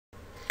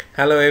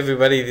Hello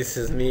everybody, this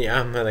is me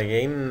Ahmed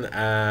again.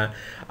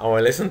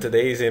 Our lesson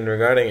today is in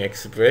regarding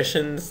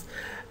expressions.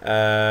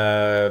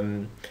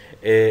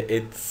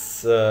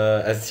 It's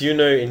as you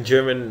know, in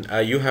German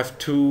you have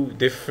two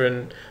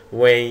different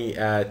way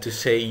to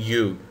say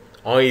you.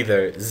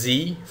 Either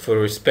Sie for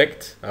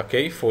respect,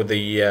 okay, for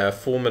the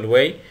formal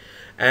way,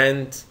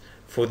 and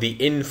for the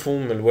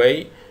informal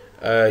way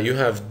you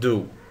have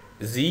du.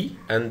 Sie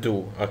and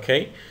du,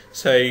 okay?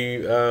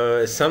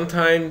 So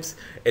sometimes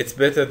it's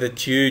better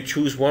that you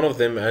choose one of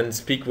them and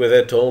speak with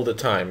it all the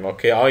time,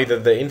 okay? Either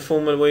the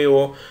informal way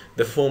or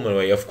the formal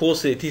way. Of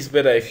course, it is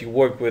better if you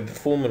work with the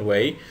formal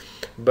way,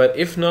 but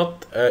if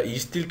not, you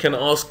still can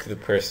ask the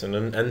person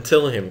and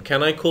tell him,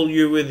 can I call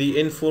you with the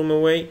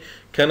informal way?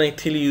 Can I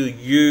tell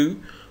you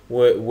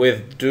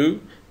with du?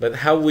 But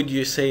how would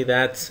you say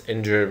that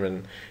in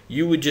German?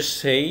 You would just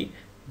say,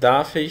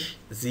 darf ich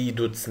Sie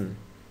duzen?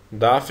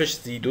 Darf ich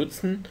Sie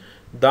duzen?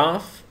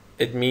 Darf,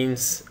 it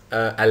means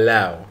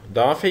allow.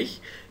 Darf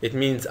ich, it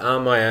means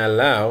am I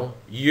allow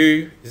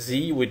you,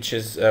 Sie, which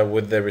is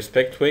with the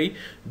respect way.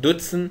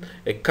 Duzen,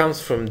 it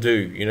comes from do,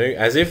 you know,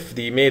 as if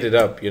they made it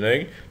up, you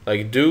know,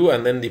 like do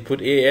and then they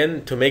put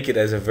en to make it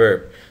as a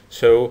verb.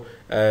 So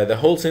the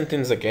whole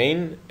sentence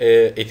again,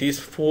 it is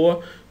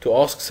for to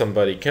ask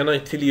somebody, can I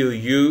tell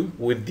you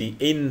with the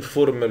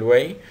informal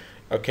way?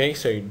 Okay,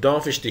 so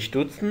darf ich dich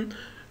duzen?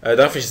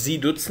 Darf ich Sie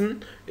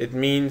duzen? It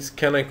means,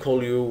 can I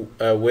call you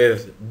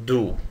with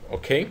du?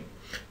 Okay?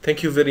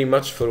 Thank you very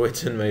much for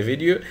watching my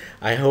video.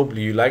 I hope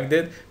you liked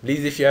it.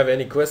 Please, if you have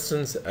any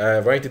questions,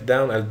 write it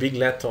down. I'll be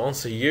glad to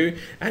answer you.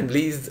 And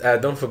please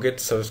don't forget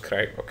to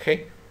subscribe.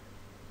 Okay?